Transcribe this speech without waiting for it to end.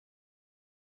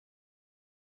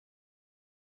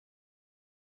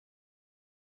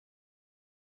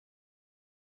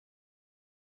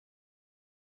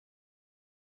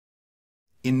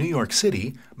In New York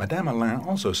City, Madame Alain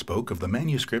also spoke of the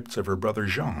manuscripts of her brother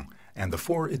Jean and the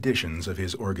 4 editions of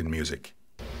his organ music.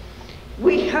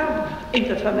 We have in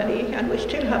the family, and we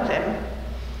still have them,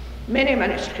 many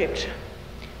manuscripts,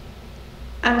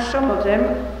 and some of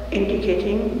them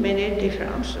indicating many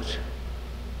differences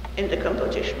in the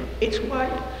composition. It's why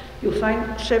you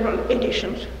find several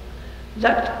editions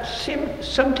that seem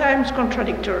sometimes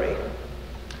contradictory.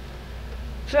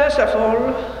 First of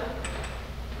all,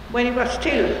 when he was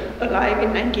still alive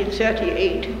in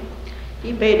 1938,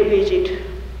 he paid a visit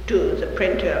to the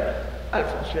printer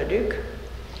Alphonse Leduc,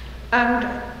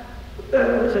 and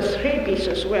the 3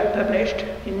 pieces were published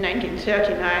in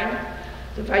 1939,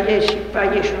 the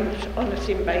variations on the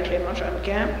theme by Clément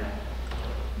Jeannequin,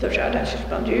 the Jardin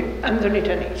Suspendu, and the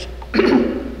litanies.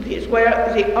 These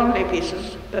were the only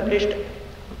pieces published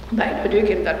by Leduc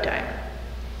in that time.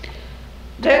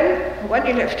 Then, when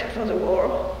he left for the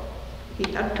war,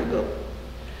 he had to go.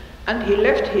 And he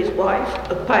left his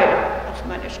wife a pile of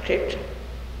manuscripts,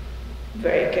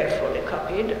 very carefully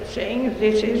copied, saying,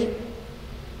 these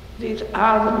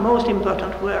are the most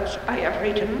important works I have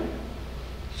written,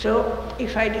 so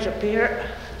if I disappear,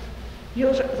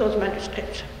 use those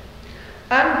manuscripts.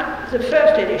 And the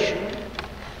first edition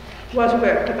was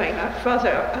worked by my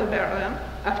father, Albert,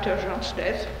 after Jean's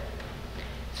death,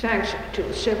 thanks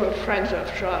to several friends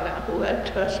of Jean who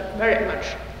helped us very much,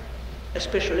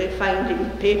 especially finding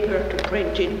paper to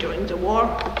print in during the war,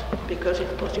 because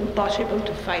it was impossible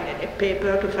to find any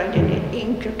paper, to find any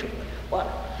ink.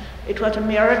 It was a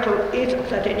miracle if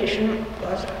that edition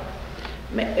was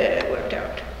worked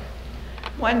out.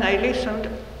 When I listened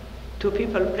to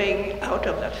people playing out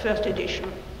of that first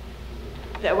edition,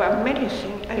 there were many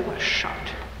things I was shocked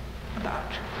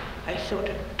about. I thought,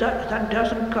 that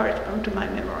doesn't correspond to my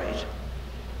memories.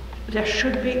 There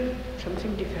should be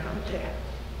something different there.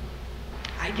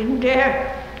 I didn't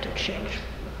dare to change.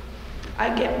 I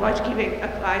was giving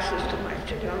advices to my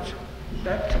students,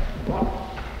 but well,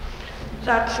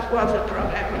 that was the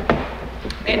problem.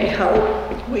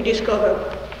 Anyhow, we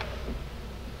discovered,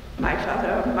 my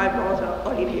father, my brother,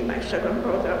 Olivier, my second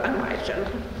brother, and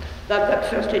myself, that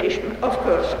first edition, of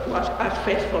course, was as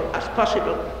faithful as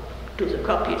possible to the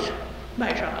copies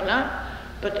by Jean Alain,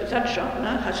 but that Jean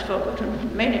Alain has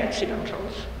forgotten many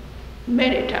accidentals,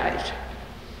 many ties,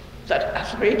 that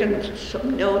has written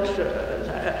some notes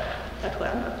that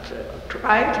were not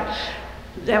right.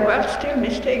 There were still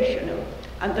mistakes,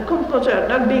 and the composer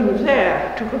not being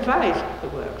there to revise the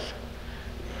works.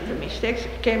 The mistakes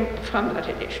came from that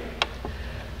edition.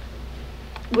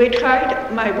 We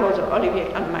tried, my brother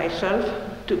Olivier and myself,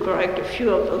 to correct a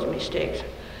few of those mistakes.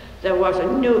 There was a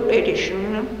new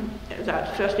edition,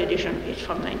 that first edition is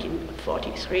from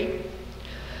 1943.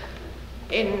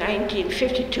 In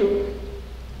 1952,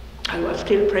 I was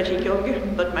still pretty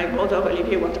young, but my brother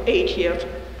Olivier was 8 years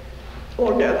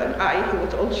older than I. He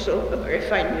was also a very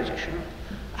fine musician,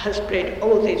 has played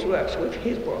all these works with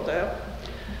his brother,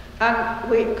 and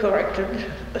we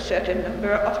corrected a certain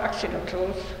number of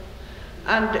accidentals,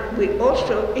 and we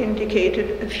also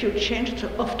indicated a few changes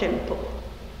of tempo,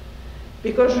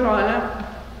 because Jean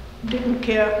didn't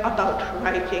care about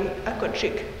writing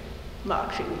acoustic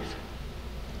marchings.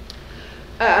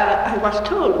 I was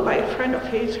told by a friend of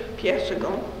his, Pierre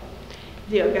Second,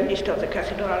 the organist of the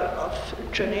Cathedral of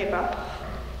Geneva,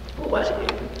 who was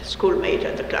a schoolmate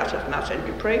at the class of Marcel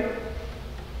Dupré,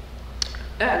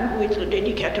 and with the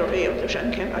dedicatory of the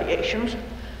Jeannequin variations,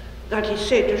 that he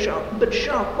said to Jean, "But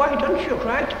Jean, why don't you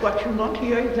write what you want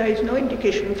here? There is no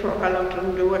indication for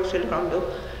rallentando, accelerando."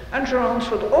 And Jean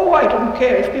answered, "Oh, I don't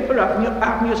care. If people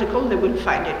are musical, they will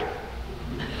find it."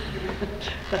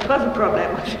 That was the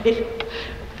problem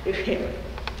with him.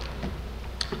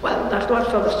 Well, that was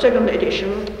for the second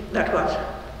edition, that was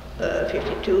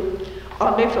 52,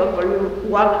 only for volume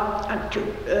 1 and 2,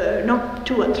 no,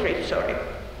 2 and 3, sorry.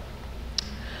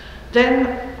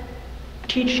 Then,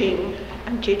 teaching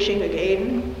and teaching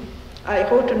again, I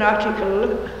wrote an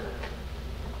article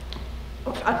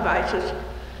of advices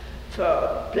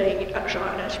for playing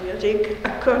Jean music,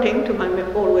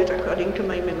 always according to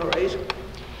my memories.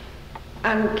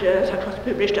 And that was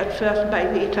published at first by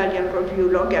the Italian review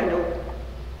Lorgano,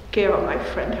 care of my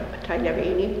friend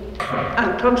Tagliavini,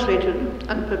 and translated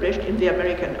and published in the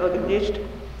American Organist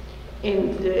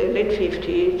in the late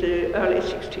 50s, the early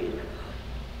 60s.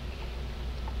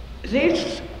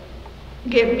 This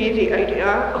gave me the idea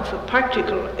of a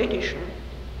practical edition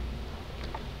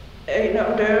in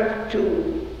order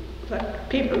that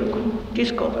people could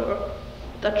discover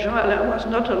that Jean Alain was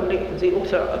not only the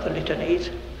author of the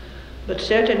litanies, but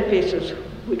certain pieces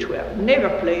which were never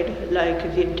played, like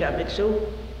the intermezzo,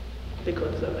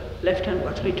 because the left hand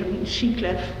was written in C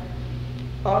clef,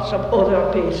 or some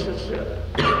other pieces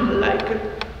like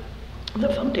the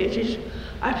Fantasies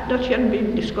have not yet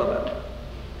been discovered.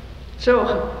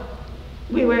 So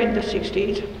we were in the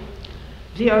 60s.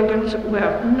 The organs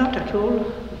were not at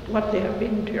all what they have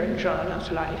been during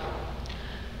Johanna's life.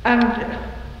 And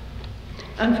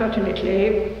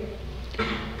unfortunately,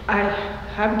 I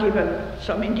have given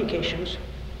some indications,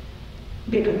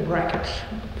 big in brackets,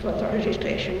 for the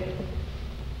registration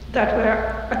that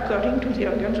were according to the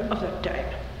organs of that time.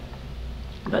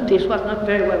 But this was not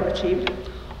very well received.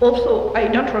 Also, I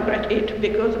don't regret it,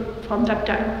 because from that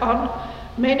time on,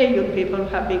 many young people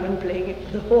have begun playing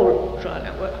the whole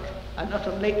Johanna work, and not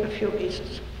only a few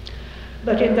pieces.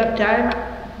 But in that time,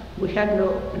 we had we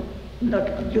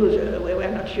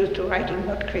were not used to writing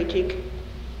not critic,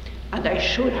 and I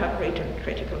should have written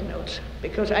critical notes,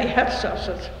 because I have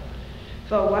sources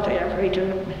for what I have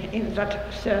written in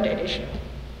that third edition.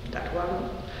 That one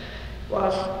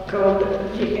was called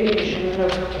the edition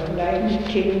of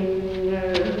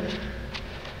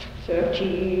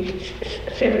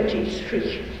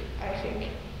 1973, I think,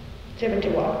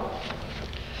 71.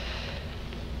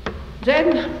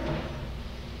 Then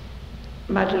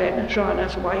Madeleine,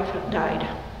 Johanna's wife, died,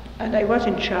 and I was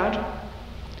in charge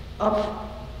of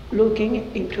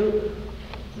looking into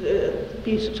the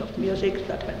pieces of music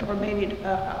that had remained in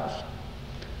her house.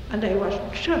 And I was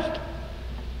just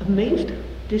amazed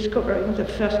discovering the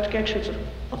first sketches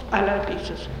of other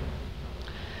pieces.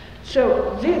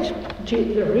 So this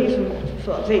is the reason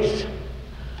for this.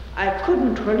 I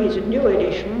couldn't release a new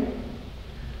edition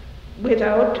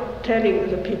without telling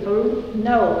the people,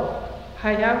 no,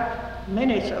 I have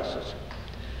many sources.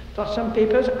 For some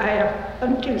papers, I have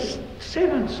until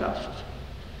 7 sources.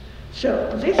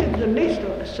 So this is the list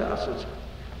of the sources,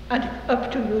 and up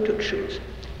to you to choose.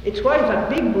 It's why that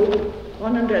big book,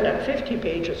 150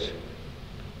 pages,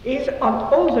 is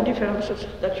on all the differences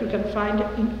that you can find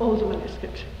in all the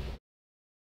manuscripts.